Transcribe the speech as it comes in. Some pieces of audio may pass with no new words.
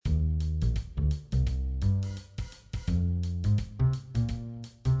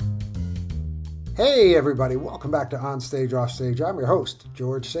Hey, everybody, welcome back to On Stage, Off Stage. I'm your host,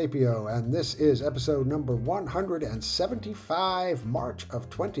 George Sapio, and this is episode number 175, March of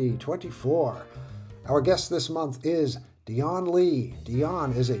 2024. Our guest this month is Dionne Lea.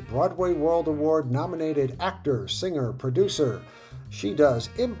 Dionne is a Broadway World Award nominated actor, singer, producer. She does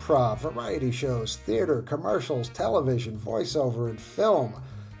improv, variety shows, theater, commercials, television, voiceover, and film.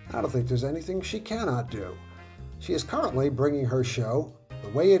 I don't think there's anything she cannot do. She is currently bringing her show, The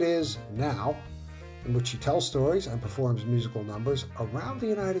Way It Is Now, in which she tells stories and performs musical numbers around the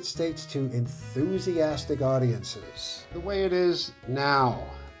United States to enthusiastic audiences. The Way It Is Now,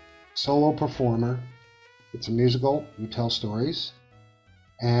 solo performer. It's a musical, you tell stories,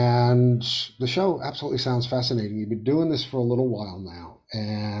 and the show absolutely sounds fascinating. You've been doing this for a little while now,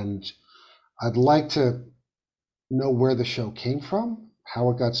 and I'd like to know where the show came from,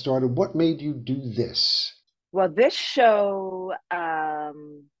 how it got started, what made you do this? Well, this show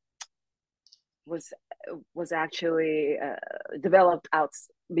was was actually developed out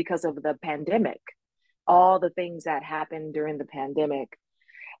because of the pandemic, all the things that happened during the pandemic.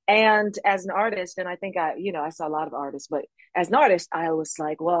 And as an artist, and I think I saw a lot of artists, but as an artist, I was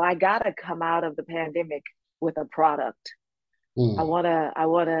like, well, I gotta come out of the pandemic with a product. Hmm. I've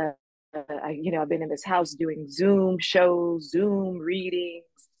been in this house doing Zoom shows, Zoom readings,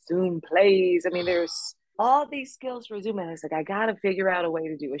 Zoom plays. I mean, there's all these skills for Zoom. And it's like, I got to figure out a way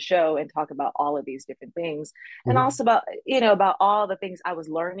to do a show and talk about all of these different things. And Mm-hmm. also about all the things I was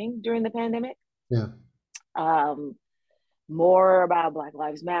learning during the pandemic. Yeah. Um, More about Black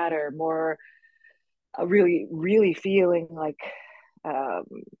Lives Matter, more really, really feeling like um,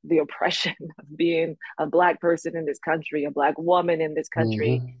 the oppression of being a Black person in this country, a Black woman in this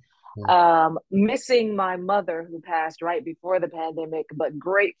country, Mm-hmm. Yeah. missing my mother who passed right before the pandemic, but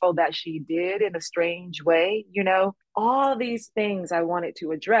grateful that she did in a strange way. All these things I wanted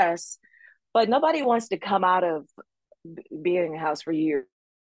to address, but nobody wants to come out of being in the house for years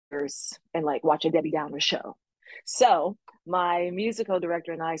and like watch a Debbie Downer show. So my musical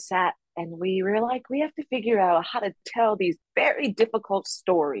director and I sat and we were like, we have to figure out how to tell these very difficult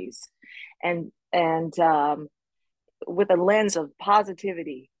stories and with a lens of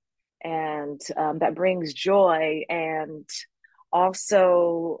positivity and that brings joy and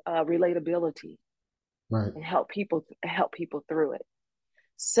also relatability Right. and help people through it.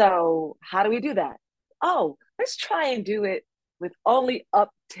 So how do we do that? Oh, let's try and do it with only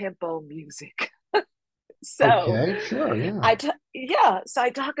up tempo music. So Okay. Sure. Yeah. so I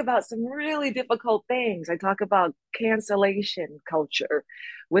talk about some really difficult things. I talk about cancellation culture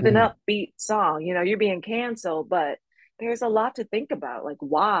with an Mm. upbeat song. You're being canceled, but there's a lot to think about, like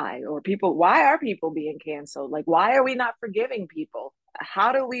why are people being canceled? Like why are we not forgiving people?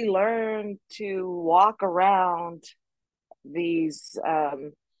 How do we learn to walk around these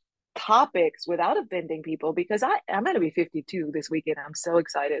topics without offending people? Because I'm going to be 52 this weekend. I'm so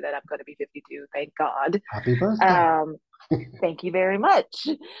excited that I'm going to be 52. Thank God. Happy birthday. Um, Thank you very much.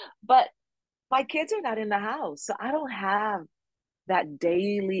 But my kids are not in the house, so I don't have that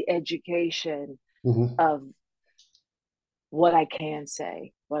daily education Hmm. of what I can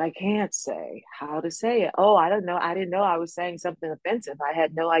say, what I can't say, how to say it. Oh, I don't know. I didn't know I was saying something offensive. I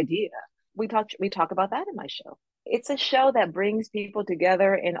had no idea. We talk about that in my show. It's a show that brings people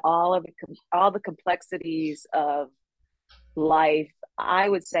together in all the complexities of life. I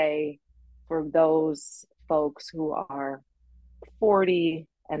would say for those folks who are 40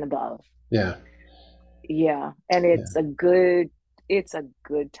 and above. Yeah. Yeah, and Yeah. it's a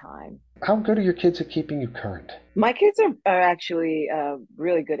good time. How good are your kids at keeping you current? My kids are actually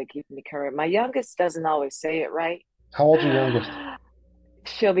really good at keeping me current. My youngest doesn't always say it right. How old's your youngest?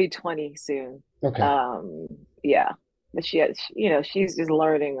 She'll be 20 soon. Okay. Um, yeah, but she's just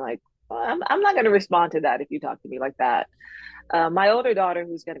learning. Like, well, I'm not going to respond to that if you talk to me like that. My older daughter,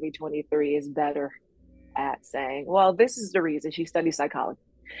 who's going to be 23, is better at saying, "Well, this is the reason." She studies psychology.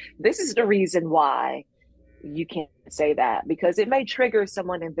 This is the reason why you can't say that because it may trigger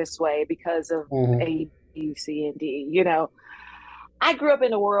someone in this way because of Hmm. A, B, C, and D. I grew up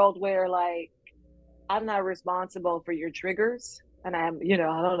in a world where like I'm not responsible for your triggers. And I don't know,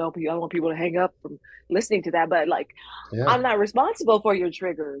 I don't want people to hang up from listening to that, but like, Yeah. I'm not responsible for your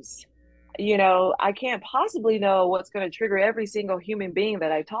triggers. I can't possibly know what's going to trigger every single human being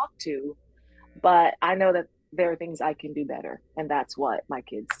that I talk to, but I know that there are things I can do better. And that's what my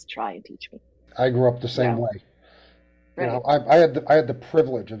kids try and teach me. I grew up the same Yeah, way. right. I had the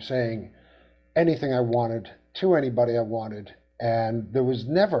privilege of saying anything I wanted to anybody I wanted, and there was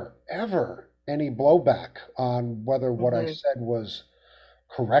never ever any blowback on whether what I Hmm. said was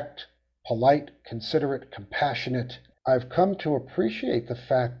correct, polite, considerate, compassionate. I've come to appreciate the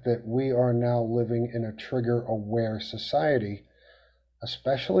fact that we are now living in a trigger aware society,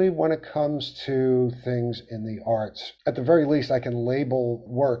 especially when it comes to things in the arts. At the very least, I can label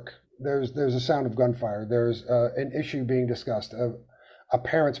work. There's a sound of gunfire. There's an issue being discussed, a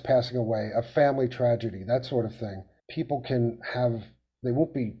parent's passing away, a family tragedy, that sort of thing. People can have, they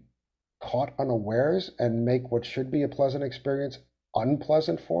won't be caught unawares and make what should be a pleasant experience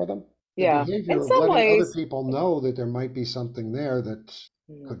unpleasant for them. The Yeah, in behavior of some letting other ways, people know that there might be something there that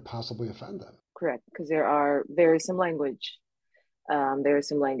mm, could possibly offend them. correct, because there is some language. There is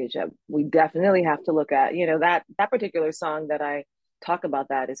some language that we definitely have to look at. That particular song that I talk about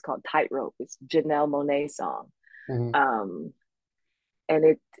that is called Tightrope. It's Janelle Monáe's song. Hmm. Um,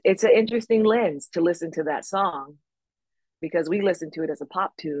 and it's an interesting lens to listen to that song because we listened to it as a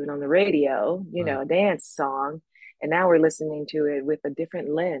pop tune on the radio, Right. a dance song, and now we're listening to it with a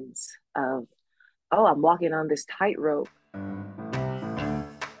different lens of, oh, I'm walking on this tightrope.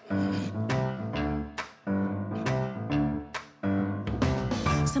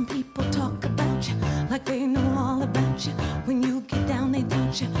 Some people talk about you like they know all about you. When you get down, they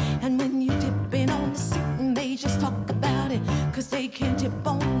doubt you. And when you dip in on the seat, and they just talk about it. Cause they can't dip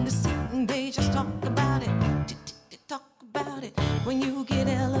on the seat, and they just talk about it. Talk about it. When you get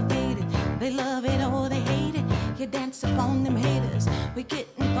elevated, they love it or they hate it. You dance upon them haters. We're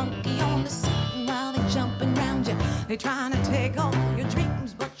getting funky on the seat, and while they jumping around you, they trying to take all your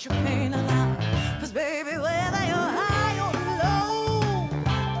dreams, but you can't allow it. Cause baby, whether you're high or low,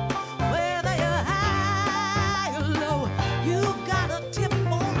 whether you're high or low, you've got to tip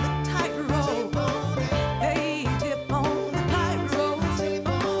on the tightrope. Hey, tip on the tightrope.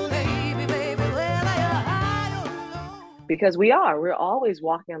 Baby, baby, whether you're high or low. Because we're always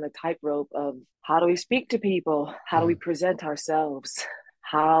walking on the tightrope of how do we speak to people? How do we Yeah. present ourselves?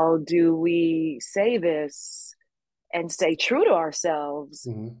 How do we say this and stay true to ourselves,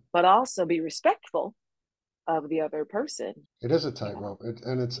 Hmm. but also be respectful of the other person? It is a You know, tightrope,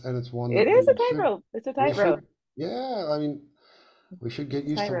 and it's one it that is a tightrope. It's a we tightrope. should, yeah. I mean, we should get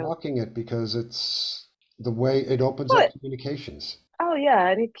used to Tightrope. walking it because it's the way it opens up But communications. oh yeah,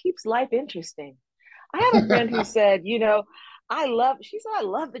 and it keeps life interesting. I have a friend who said, she said, I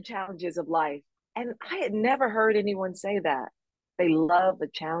love the challenges of life. And I had never heard anyone say that. They love the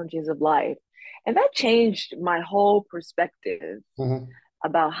challenges of life. And that changed my whole perspective Hmm.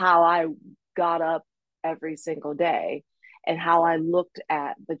 about how I got up every single day and how I looked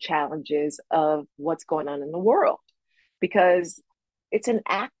at the challenges of what's going on in the world. Because it's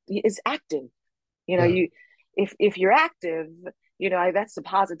active. You know, Yeah. you if you're active, that's the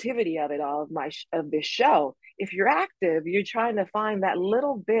positivity of it all of this show. If you're active, you're trying to find that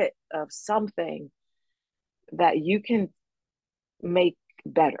little bit of something that you can make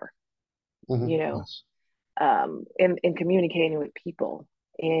better, Hmm. you know, Yes. in communicating with people,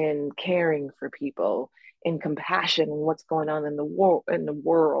 in caring for people, in compassion and what's going on in the world and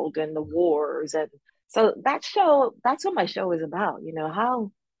the wars. And so that's what my show is about.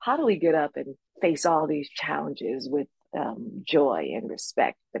 How do we get up and face all these challenges with joy and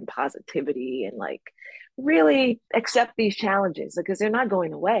respect and positivity and like really accept these challenges because they're not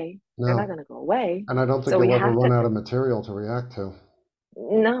going away. They're not No, going to go away. and I don't think So we you'll ever have run to, out of material to react to.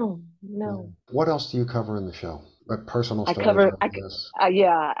 no, Yeah. no. What else do you cover in the show? Like personal I stories cover, like I, this.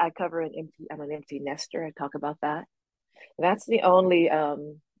 yeah, I cover I'm an empty nester. I talk about that. That's the only,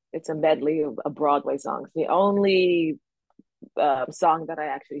 it's a medley of Broadway songs. The only song that I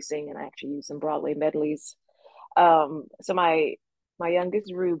actually sing, and I actually use some Broadway medleys. So my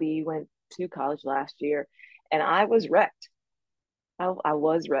youngest Ruby went to college last year, and I was wrecked. I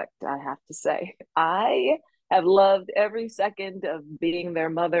was wrecked, I have to say. I have loved every second of being their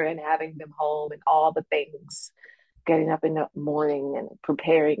mother and having them home and all the things. Getting up in the morning and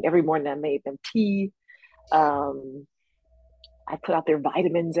preparing. Every morning I made them tea. Um, I put out their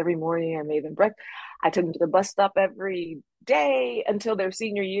vitamins every morning. I made them breakfast. I took them to the bus stop every day until their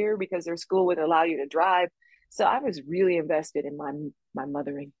senior year because their school wouldn't allow you to drive. So I was really invested in my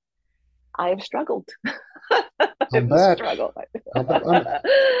mothering. I have struggled. I'll I've bet. struggled. I'll bet.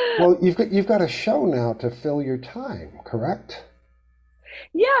 Well, you've got a show now to fill your time, correct?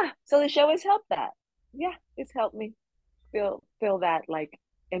 Yeah. So the show has helped that. Yeah, it's helped me feel that like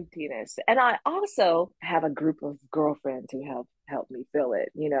emptiness. And I also have a group of girlfriends who help me feel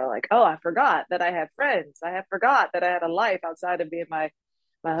it. Like, oh, I forgot that I had friends. I have forgot that I had a life outside of being my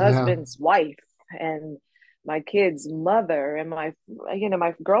Yeah. husband's wife and my kid's mother and my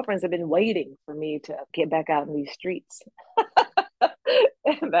girlfriends have been waiting for me to get back out in these streets.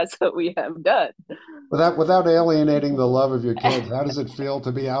 And that's what we have done. Without alienating the love of your kids, how does it feel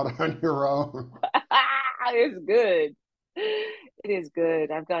to be out on your own? It's good. It is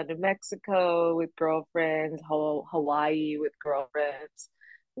good. I've gone to Mexico with girlfriends, Hawaii with girlfriends,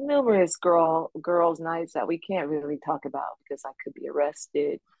 numerous girls' nights that we can't really talk about because I could be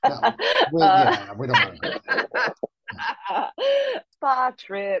arrested. No, uh, yeah, we don't want to go spa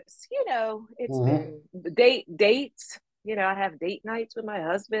trips, it's there. Hmm. been dates. I have date nights with my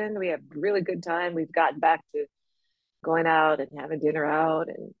husband. We have really good time. We've gotten back to going out and having dinner out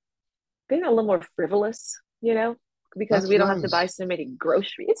and being a little more frivolous, because That's we don't have to buy nice. so many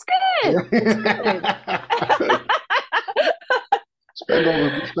groceries. It's good. It's good.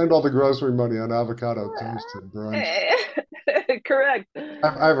 Yeah. Spend all the grocery money on avocado toast and brunch. Correct.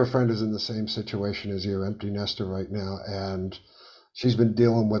 I have a friend who's in the same situation as you, empty nester right now, and she's been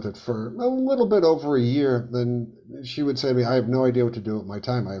dealing with it for a little bit over a year. Then she would say to me, "I have no idea what to do with my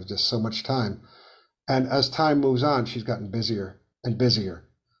time. I have just so much time." And as time moves on, she's gotten busier and busier.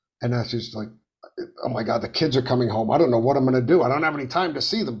 And now she's like, "Oh my God, the kids are coming home. I don't know what I'm going to do. I don't have any time to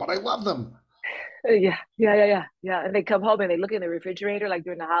see them, but I love them." Yeah. And they come home and they look in the refrigerator like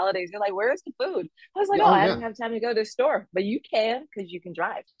during the holidays. They're like, "Where's the food?" I was like, Yeah, "Oh, oh I yeah. didn't have time to go to the store, but you can because you can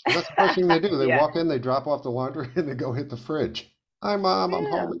drive." Well, that's the first thing they do. They Yeah. walk in, they drop off the laundry, and they go hit the fridge. Hi, Mom, I'm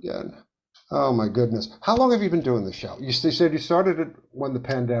home Yeah. again. Oh my goodness. How long have you been doing the show? Said you started it when the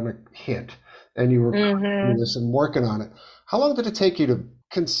pandemic hit and you were creating Hmm. this and working on it. How long did it take you to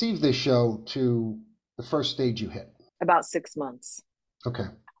conceive this show to the first stage you hit? About 6 months. Okay.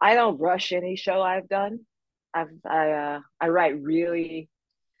 I don't rush any show I've done. I write really.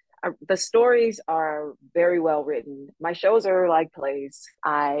 The stories are very well written. My shows are like plays.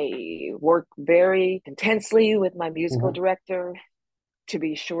 I work very intensely with my musical Hmm. director to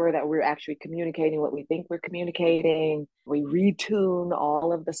be sure that we're actually communicating what we think we're communicating. We retune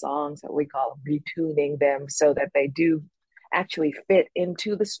all of the songs that we call retuning them so that they do actually fit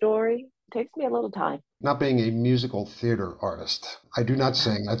into the story. It takes me a little time. Not being a musical theater artist, I do not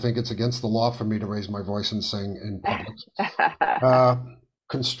sing. I think it's against the law for me to raise my voice and sing in public. Uh,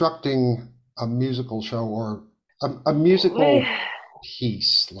 Constructing a musical show or a musical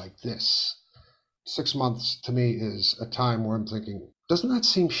piece like this, 6 months to me is a time where I'm thinking, doesn't that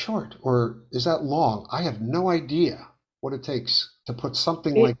seem short or is that long? I have no idea what it takes to put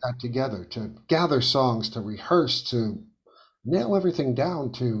something it like that together, to gather songs, to rehearse, to nail everything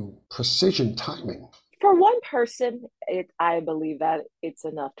down to precision timing. For one person, I believe that it's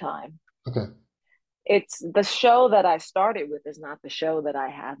enough time. Okay. It's the show that I started with is not the show that I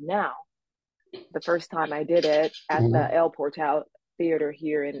have now. The first time I did it at Hmm. the El Portal Theater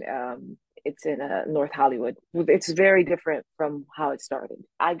here in it's in North Hollywood. It's very different from how it started.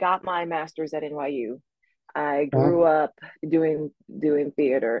 I got my master's at NYU. I grew up doing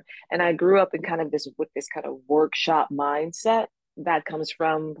theater, and I grew up in kind of this with this kind of workshop mindset that comes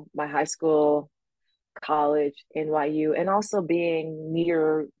from my high school, college, NYU, and also being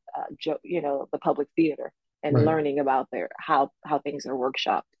near, the public theater and Right. learning about their how things are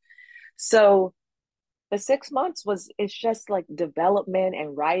workshopped. So the 6 months it's just like development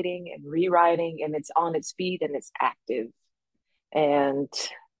and writing and rewriting, and it's on its feet and it's active, and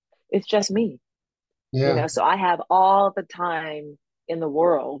it's just me, Yeah. So I have all the time in the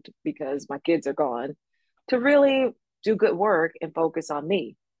world because my kids are gone to really do good work and focus on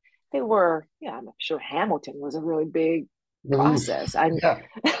me. They were, yeah, I'm sure Hamilton was a really big Oof. process. I, Yeah.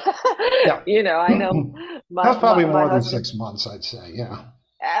 Yeah. I know That's probably my more than husband. 6 months, I'd say. Yeah.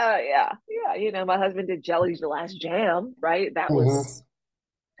 Yeah. My husband did Jelly's The Last Jam, right? That Hmm. was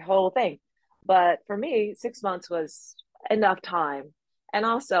the whole thing. But for me, 6 months was enough time. And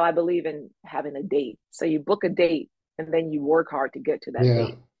also, I believe in having a date. So you book a date and then you work hard to get to that Yeah.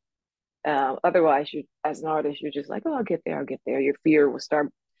 date. Otherwise, as an artist, you're just like, oh, I'll get there, I'll get there. Your fear will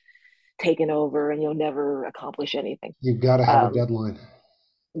start taking over and you'll never accomplish anything. You've got to have a Um, deadline.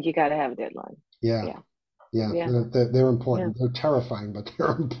 you got to have a deadline. Yeah. Yeah. Yeah. Yeah. They're Yeah. important. They're terrifying, but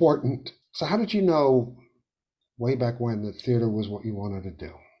they're important. So, how did you know way back when that theater was what you wanted to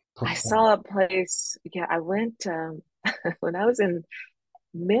do? I Perform. saw a place. Yeah. I went, when I was in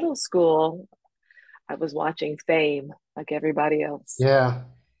middle school, I was watching Fame like everybody else. Yeah.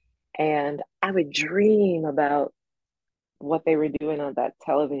 And I would dream about what they were doing on that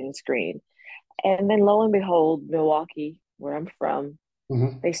television screen. And then lo and behold, Milwaukee, where I'm from,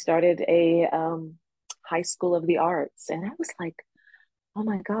 Hmm. they started a high school of the arts. And I was like, oh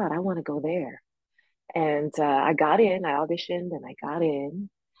my God, I want to go there. And I got in, I auditioned and I got in.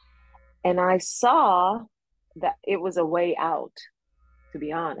 And I saw that it was a way out, to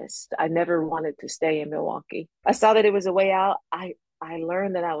be honest. I never wanted to stay in Milwaukee. I saw that it was a way out. I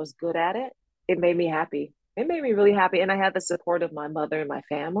learned that I was good at it. It made me happy. It made me really happy. And I had the support of my mother and my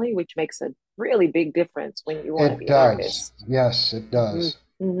family, which makes a really big difference when you want to It be an does. artist. Yes, it Hmm. does.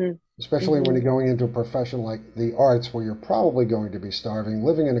 Hmm. Especially when Hmm. you're going into a profession like the arts where you're probably going to be starving,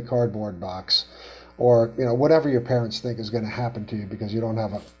 living in a cardboard box, or whatever your parents think is going to happen to you because you don't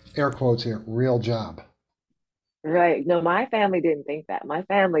have a, air quotes here, real job. Right. No, my family didn't think that. My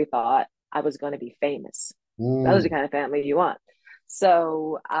family thought I was going to be famous. That was the Mm, kind of family you want.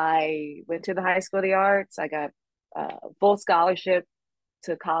 So I went to the High School of the Arts. I got a full scholarship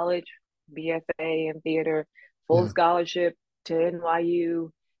to college, BFA in theater, full yeah. scholarship to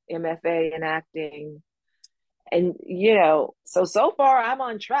NYU, MFA in acting. And, so far I'm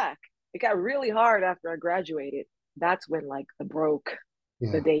on track. It got really hard after I graduated. That's when like the broke, the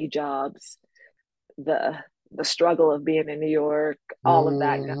Yeah. day jobs, the the struggle of being in New York, all of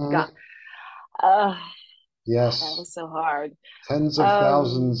that got Hmm. uh that Yes. was so hard. Tens of Um,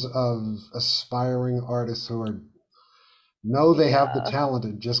 thousands of aspiring artists who are know they have the yeah, talent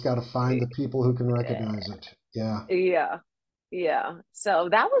and just got to find the people who can recognize it. Yeah. yeah, yeah. So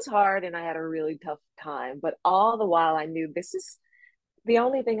that was hard, and I had a really tough time. But all the while, I knew this is the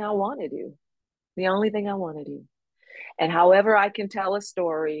only thing I want to do. The only thing I want to do. And however I can tell a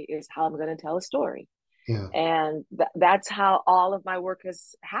story is how I'm going to tell a story. Yeah. And that's how all of my work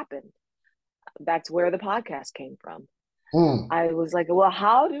has happened. That's where the podcast came from. Mm, I was like, well,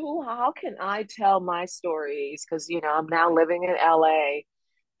 how can I tell my stories? Because I'm now living in LA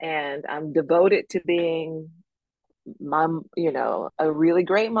and I'm devoted to being mom, a really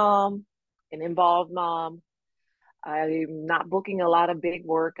great mom, an involved mom. I'm not booking a lot of big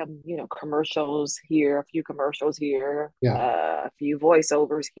work. I'm, commercials here, a few commercials here, yeah. a few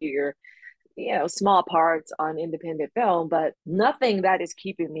voiceovers here, small parts on independent film, but nothing that is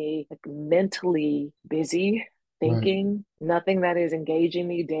keeping me like mentally busy Right. thinking, nothing that is engaging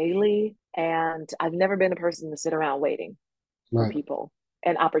me daily. And I've never been a person to sit around waiting for Right. people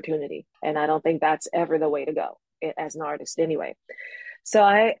and opportunity. And I don't think that's ever the way to go as an artist anyway. So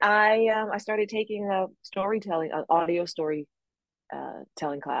I started taking a storytelling, an audio story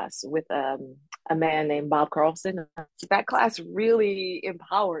telling class with a man named Bob Carlson. That class really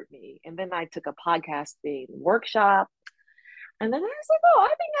empowered me. And then I took a podcasting workshop. And then I was like, oh, I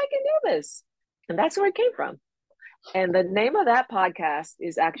think I can do this. And that's where it came from. And the name of that podcast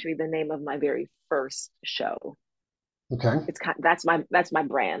is actually the name of my very first show. Okay. That's my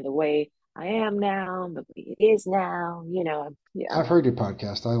brand, the way I am now, the way it is now, yeah. I've heard your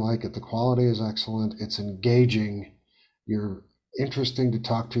podcast. I like it. The quality is excellent. It's engaging. You're interesting to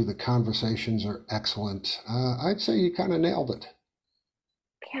talk to. The conversations are excellent. I'd say you kind of nailed it.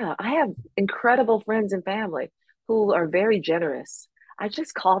 Yeah, I have incredible friends and family who are very generous. I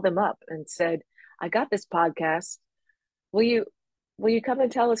just called them up and said, I got this podcast. Will you will you come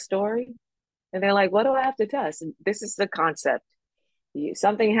and tell a story? And they're like, what do I have to tell us? And this is the concept.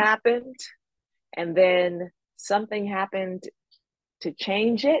 Something happened, and then something happened to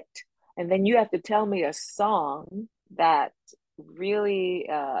change it. And then you have to tell me a song that really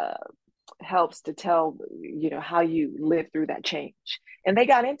helps to tell how you live through that change. And they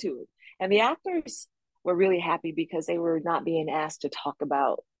got into it, and the actors were really happy because they were not being asked to talk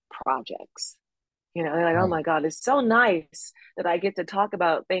about projects. They're like, oh Right. my God, it's so nice that I get to talk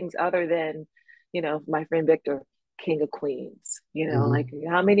about things other than, my friend Victor, King of Queens. Like Hmm.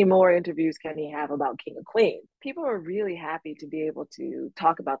 how many more interviews can he have about King of Queens? People are really happy to be able to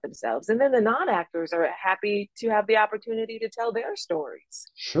talk about themselves. And then the non actors are happy to have the opportunity to tell their stories.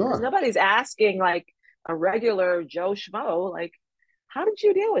 Because Sure. nobody's asking like a regular Joe Schmo, like, how did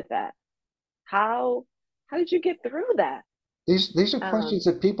you deal with that? How how did you get through that? These are Um, questions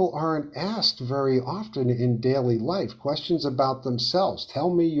that people aren't asked very often in daily life. Questions about themselves.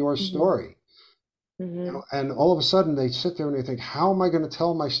 Tell me your mhm, story. mhm, And all of a sudden they sit there and they think, how am I going to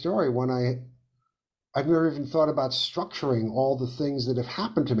tell my story when I've never even thought about structuring all the things that have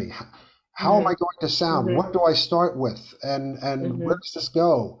happened to me. How am I mhm, going to sound? mhm, What do I start with? And where mhm, does this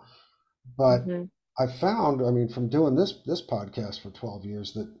go? But mhm. I found, I mean, from doing this podcast for 12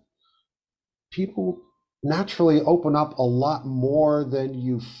 years, that people naturally open up a lot more than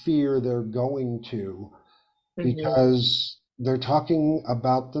you fear they're going to Hmm. because they're talking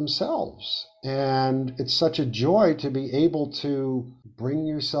about themselves. And it's such a joy to be able to bring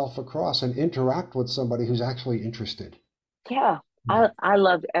yourself across and interact with somebody who's actually interested. Yeah, Yeah. I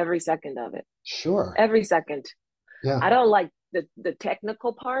loved every second of it. Sure. Every second. Yeah. I don't like the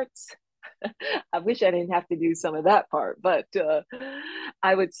technical parts. I wish I didn't have to do some of that part, but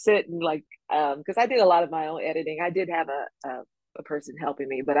I would sit and like because I did a lot of my own editing. I did have a person helping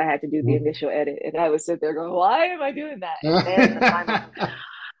me, but I had to do the Mhm. initial edit, and I would sit there going, "Why am I doing that?" And then the final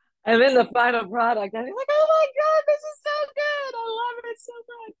And then the final product, I'm like, oh my God, this is so good. I love it so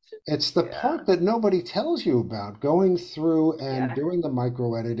much. It's the Yeah. part that nobody tells you about, going through and Yeah. doing the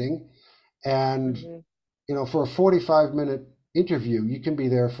micro editing. And, Hmm. for a 45-minute interview, you can be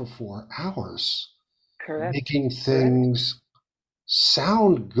there for 4 hours Correct. making Correct. things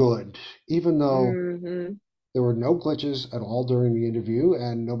sound good, even though Hmm. there were no glitches at all during the interview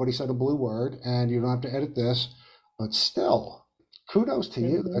and nobody said a blue word and you don't have to edit this. But still, kudos to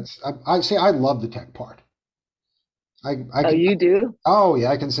you. Hmm. I say I love the tech part. I Oh, can. you do? Oh yeah,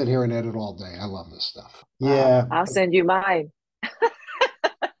 I can sit here and edit all day. I love this stuff. Wow. Yeah, I'll send you mine.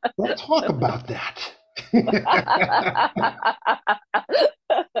 let's talk about that.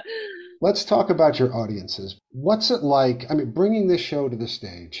 Let's talk about your audiences. What's it like? I mean, bringing this show to the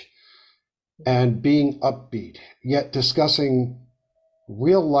stage and being upbeat, yet discussing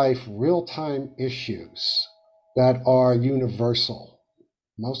real life, real time issues that are universal.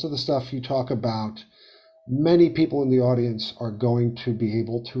 Most of the stuff you talk about, many people in the audience are going to be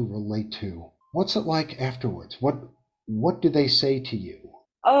able to relate to. What's it like afterwards? What do they say to you?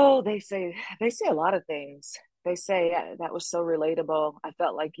 Oh, they say a lot of things. They say that was so relatable. I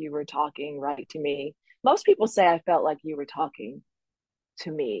felt like you were talking right to me. Most people say I felt like you were talking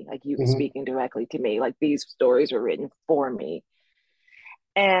to me, like you were Hmm. speaking directly to me, like these stories were written for me.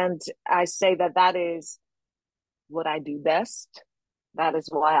 And I say that that is what I do best. That is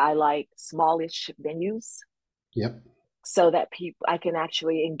why I like smallish venues Yep. so that people I can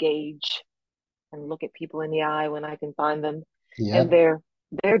actually engage and look at people in the eye when I can find them. And Yep.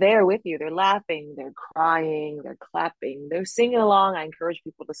 they're there with you. They're laughing, they're crying, they're clapping, they're singing along. I encourage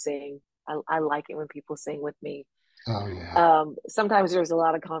people to sing. I like it when people sing with me. Oh yeah. Sometimes there's a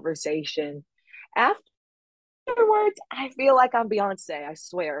lot of conversation. Afterwards, I feel like I'm Beyonce. I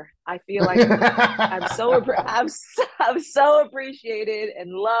swear. I feel like I'm so appreciated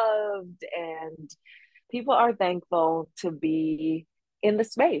and loved, and people are thankful to be in the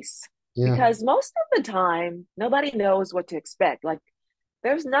space Yeah. because most of the time nobody knows what to expect. Like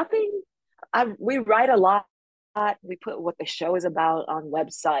there's nothing. We write a lot. We put what the show is about on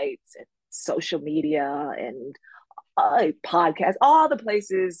websites and social media and podcasts, all the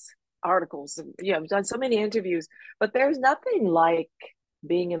places, articles. I've done so many interviews, but there's nothing like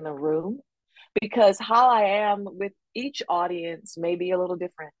being in the room because how I am with each audience may be a little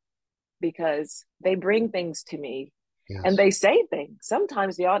different because they bring things to me and Yes. they say things.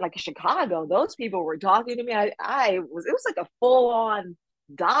 Sometimes they are like in Chicago, those people were talking to me. It was like a full on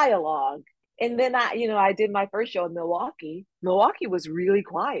dialogue. And then I did my first show in Milwaukee. Milwaukee was really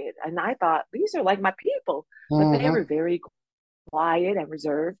quiet. And I thought, these are like my people, but they were Hmm. very quiet and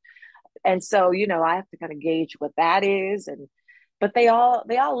reserved. And so, I have to kind of gauge what that is. But they all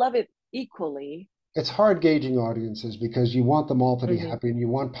love it equally. It's hard gauging audiences because you want them all to be Hmm. happy and you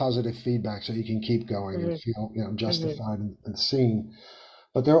want positive feedback so you can keep going and Hmm. feel, Hmm. justified and seen.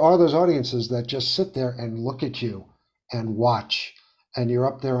 But there are those audiences that just sit there and look at you and watch. And you're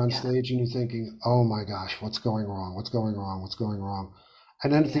up there on Yeah. stage and you're thinking, oh my gosh, what's going wrong? What's going wrong? What's going wrong?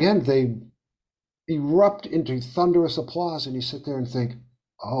 And then at the Yeah. end, they erupt into thunderous applause, and you sit there and think,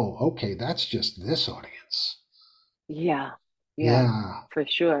 oh, okay, that's just this audience. Yeah. Yeah. Yeah, For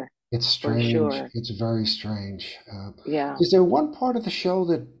sure. it's For strange. sure. It's very strange. Yeah. Is there one part of the show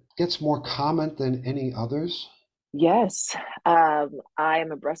that gets more comment than any others? Yes. I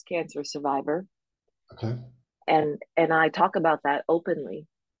am a breast cancer survivor Okay. and I talk about that openly.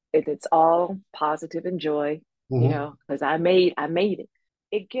 It's all positive and joy, Hmm. because I made it.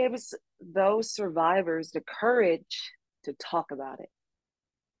 It gives those survivors the courage to talk about it.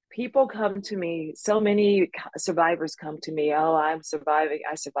 People come to me, so many survivors come to me, oh, I'm surviving.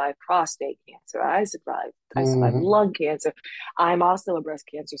 I survived prostate cancer. I survived Hmm. lung cancer. I'm also a breast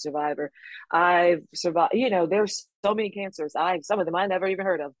cancer survivor. I've survived, there's so many cancers. Some of them I never even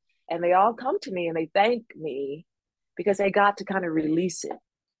heard of. And they all come to me and they thank me because they got to kind of release it.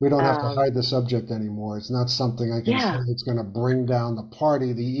 We don't have to hide Um, the subject anymore. It's not something I can say yeah, that's going to bring down the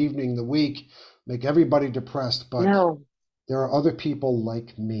party, the evening, the week, make everybody depressed. But no, there are other people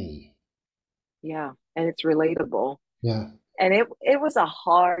like me. yeah. And it's relatable. Yeah, And it was a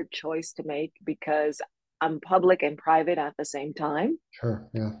hard choice to make because I'm public and private at the same time. sure.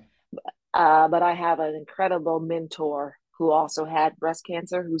 Yeah. But I have an incredible mentor who also had breast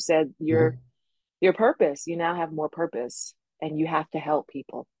cancer who said, Hmm. your purpose, you now have more purpose and you have to help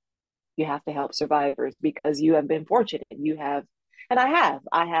people. You have to help survivors because you have been fortunate. And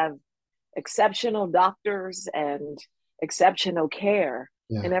I have exceptional doctors and exceptional care,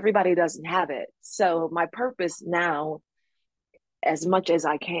 and Yeah. everybody doesn't have it. So my purpose now, as much as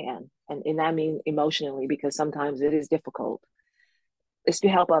I can, and I mean emotionally, because sometimes it is difficult, is to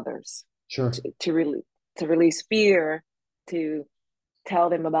help others, Sure. to release fear, to tell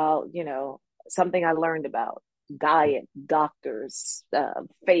them about, something I learned about diet, doctors,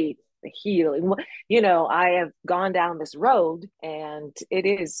 faith, healing. I have gone down this road, and it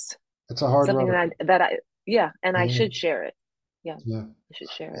is It's a hard something road. yeah, and I Yeah. should share it. Yeah, Yeah. I should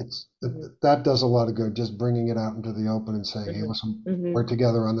share it. It's Hmm. that does a lot of good, just bringing it out into the open and saying, "Hey, Hmm. listen, Hmm. we're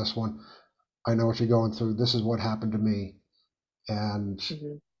together on this one. I know what you're going through. This is what happened to me." And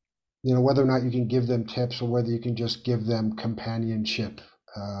Hmm. whether or not you can give them tips or whether you can just give them companionship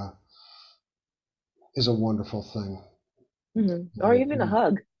uh, is a wonderful thing. Hmm. Or And, even a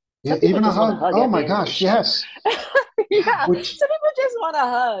hug. yeah, Some people even a just want a hug. hug Oh at the my end of the gosh, show. yes. Yeah, Which some people just want a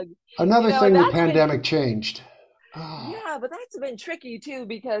hug. another And thing the that's been pandemic changed. Oh, yeah, but that's been tricky too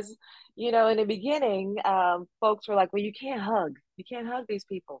because in the beginning, folks were like, "Well, you can't hug these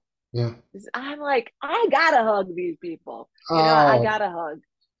people." yeah. I'm like, I gotta hug these people. I Oh, gotta hug.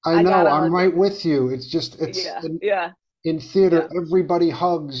 I I know. gotta I'm hug right them. with you. It's just it's Yeah, yeah, in theater, yeah, everybody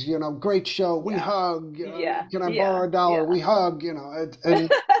hugs, great show, we yeah, hug, yeah, can I yeah, borrow a dollar? yeah, We hug,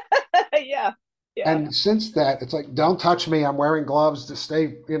 yeah, yeah. and since that, it's like, don't touch me. I'm wearing gloves to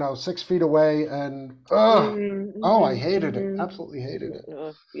stay, 6 feet away. And, oh, I Mm-hmm, hated it. mm-hmm. Absolutely hated it.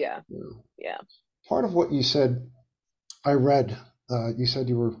 Yeah, You know, yeah. part of what you said, I read, you said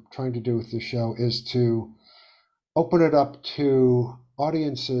you were trying to do with this show is to open it up to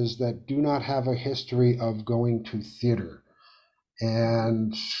audiences that do not have a history of going to theater.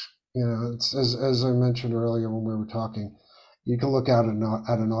 And it's, as I mentioned earlier when we were talking, you can look out at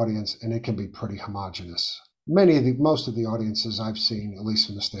an audience and it can be pretty homogenous. Most of the audiences I've seen, at least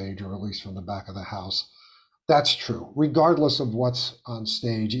from the stage or at least from the back of the house, that's true, regardless of what's on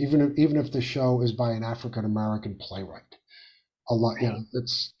stage. Even if the show is by an African American playwright, a lot, Right.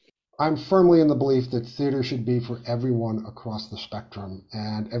 it's. I'm firmly in the belief that theater should be for everyone across the spectrum,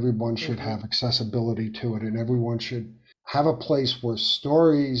 and everyone should Mm-hmm. have accessibility to it, and everyone should have a place where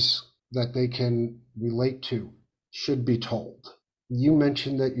stories that they can relate to should be told. You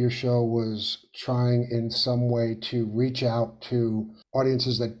mentioned that your show was trying in some way to reach out to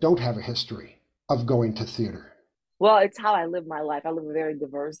audiences that don't have a history of going to theater. Well, it's how I live my life. I live a very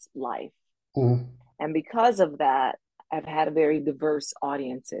diverse life. Mhm. And because of that, I've had a very diverse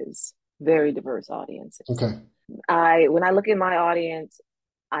audiences. Okay. When I look at my audience,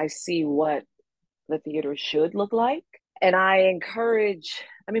 I see what the theater should look like. And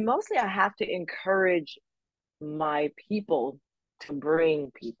mostly I have to encourage my people to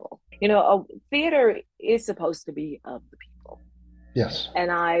bring people. A theater is supposed to be of the people. Yes.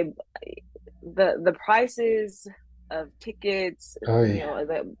 And the prices of tickets, Oh, yeah.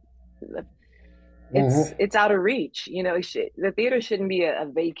 the Hmm. it's out of reach. The theater shouldn't be a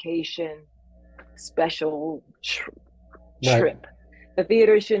vacation special Right. trip. The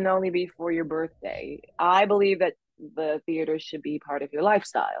theater shouldn't only be for your birthday. I believe that the theater should be part of your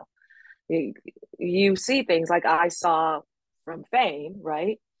lifestyle. You see things like I saw from Fame,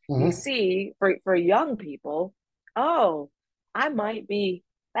 right? You Hmm. see for young people, oh, I might be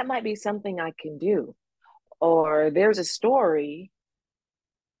that might be something I can do, or there's a story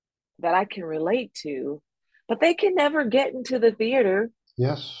that I can relate to, but they can never get into the theater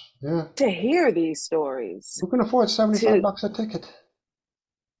Yes. Yeah. to hear these stories. Who can afford 75 To bucks a ticket?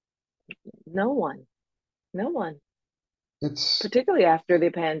 no one, no one, It's, particularly after the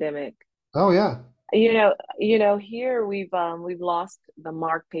pandemic. oh, yeah. Here we've lost the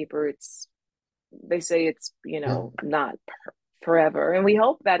mark paper. They say it's Yeah. not forever, and we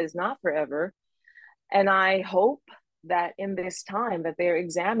hope that is not forever. And I hope that in this time that they're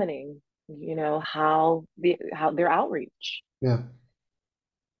examining, how their outreach, Yeah.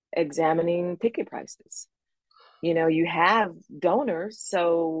 examining ticket prices. You have donors,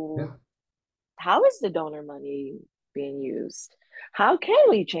 so Yeah. how is the donor money being used? How can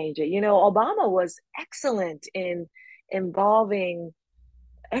we change it? Obama was excellent in involving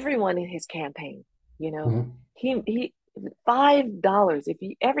everyone in his campaign. You know, Hmm. he $5. If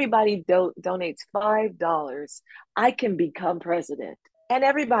everybody donates $5, I can become president, and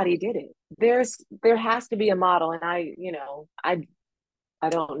everybody did it. There has to be a model, and I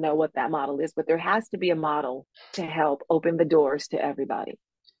don't know what that model is, but there has to be a model to help open the doors to everybody.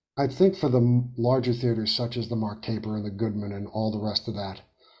 I think for the larger theaters, such as the Mark Taper and the Goodman and all the rest of that,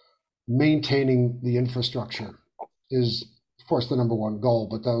 maintaining the infrastructure is, of course, the number one goal.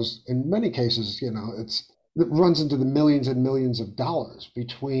 But those, in many cases, it runs into the millions and millions of dollars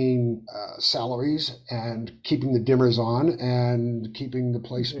between salaries and keeping the dimmers on and keeping the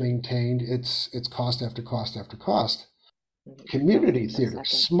place Mm-hmm. maintained. It's cost after cost after cost. Tell me Community for a theater, second.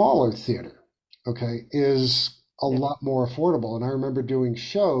 smaller theater, okay, is a Yeah. lot more affordable. And I remember doing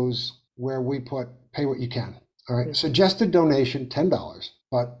shows where we put pay what you can. All right. Mm-hmm. Suggested donation, $10,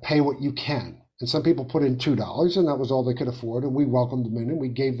 but pay what you can. And some people put in $2, and that was all they could afford. And we welcomed them in, and we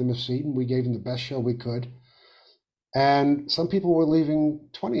gave them a seat, and we gave them the best show we could. And some people were leaving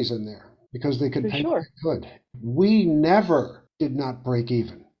 20s in there because they could For pay what sure. they could. We never did not break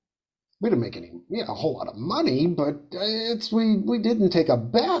even. We didn't make any, a whole lot of money, but we didn't take a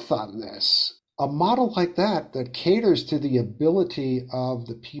bath on this. A model like that caters to the ability of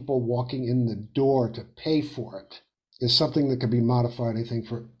the people walking in the door to pay for it is something that can be modified, I think,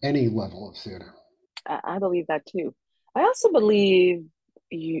 for any level of theater. I believe that too. I also believe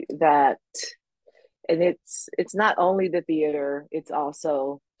that, and it's not only the theater, it's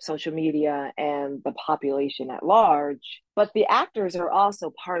also social media and the population at large, but the actors are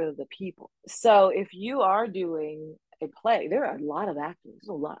also part of the people. So if you are doing a play, there are a lot of actors,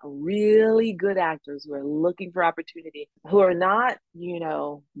 a lot of really good actors who are looking for opportunity, who are not,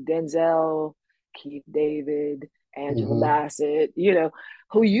 Denzel, Keith David, Angela Mm-hmm. Bassett,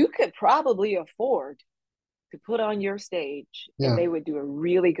 who you could probably afford to put on your stage and Yeah. they would do a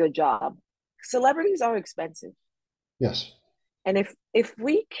really good job. Celebrities are expensive. Yes. And if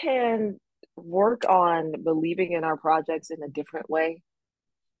we can work on believing in our projects in a different way,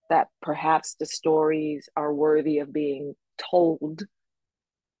 that perhaps the stories are worthy of being told,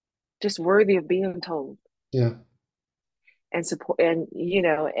 just worthy of being told, Yeah. and support,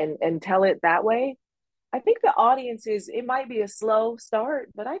 and tell it that way, I think the audiences, it might be a slow start,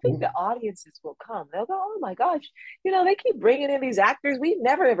 but I think Mm-hmm. the audiences will come. They'll go, oh my gosh, they keep bringing in these actors. We've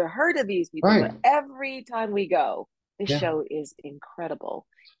never ever heard of these people, Right. but every time we go, this Yeah. show is incredible.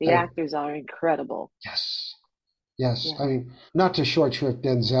 The I, actors are incredible. yes. Yes. Yeah. I mean, not to short shrift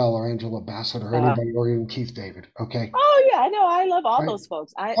Denzel or Angela Bassett or Uh, anybody or even Keith David. Okay. oh yeah, I know. I love all Right. those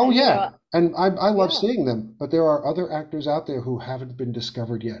folks. Oh yeah, and I love Yeah, seeing them, but there are other actors out there who haven't been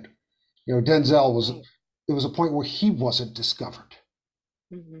discovered yet. Denzel was right. there was a point where he wasn't discovered,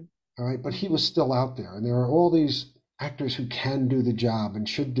 Hmm. all right, but he Hmm. was still out there, and there are all these actors who can do the job and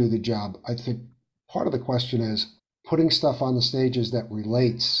should do the job. I think part of the question is putting stuff on the stages that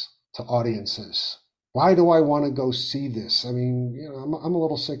relates to audiences. Why do I want to go see this? I mean, I'm a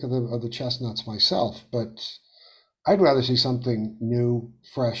little sick of the chestnuts myself, but I'd rather see something new,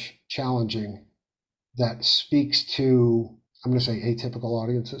 fresh, challenging that speaks to, I'm going to say, atypical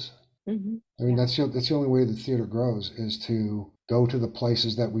audiences. Hmm. I mean, Yeah. that's the only way the theater grows is to go to the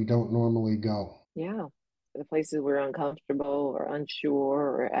places that we don't normally go. Yeah. The places we're uncomfortable or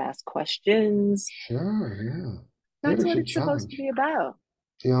unsure or ask questions. Sure, yeah. That's Theater what should it's supposed to challenge. be about.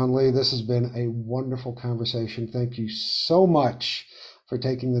 Dionne Lea, this has been a wonderful conversation. Thank you so much for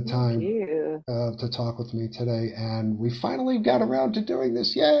taking the Thank time you. to talk with me today. And we finally got around to doing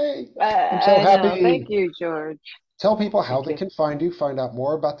this. Yay! I'm so I know. Thank happy. you, George. Tell people how Thank they you. can find you, find out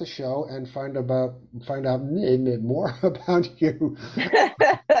more about the show, and find out more about you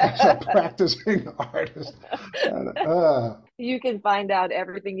as a practicing artist. And, You can find out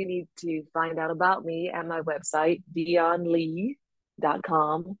everything you need to find out about me at my website,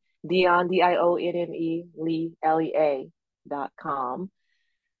 dionnelee.com. Dionne, Dionne, Lea.com.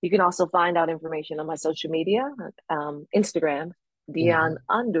 You can also find out information on my social media, Instagram, Dionne mhm.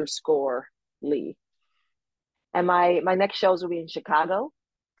 underscore Lee. And my next shows will be in Chicago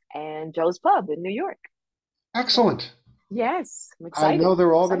and Joe's Pub in New York. So, Excellent. yes, I'm I excited. know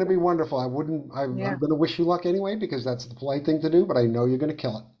they're all going to Excited. be wonderful. I wouldn't. I'm Yeah. going to wish you luck anyway because that's the polite thing to do. But I know you're going to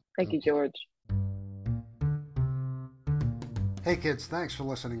kill it. Thank you, George. Hey kids, thanks for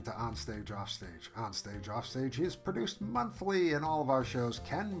listening to Onstage Offstage. Onstage Offstage is produced monthly, and all of our shows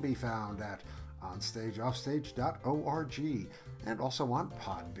can be found at onstageoffstage.org and also on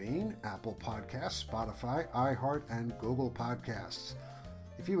Podbean, Apple Podcasts, Spotify, iHeart, and Google Podcasts.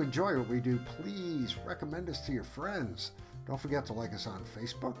 If you enjoy what we do, please recommend us to your friends. Don't forget to like us on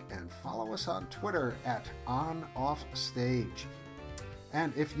Facebook and follow us on Twitter at OnOffStage.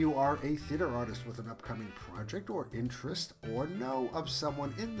 And if you are a theater artist with an upcoming project or interest, or know of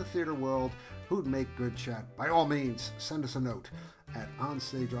someone in the theater world who'd make good chat, by all means, send us a note at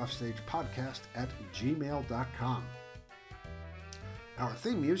onstageoffstagepodcast@gmail.com. Our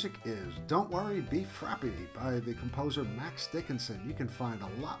theme music is Don't Worry, Be Frappy by the composer Max Dickinson. You can find a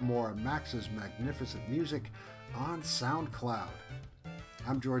lot more of Max's magnificent music on SoundCloud.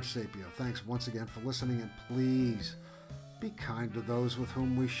 I'm George Sapio. Thanks once again for listening, and please be kind to those with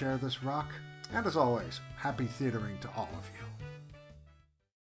whom we share this rock. And as always, happy theatering to all of you.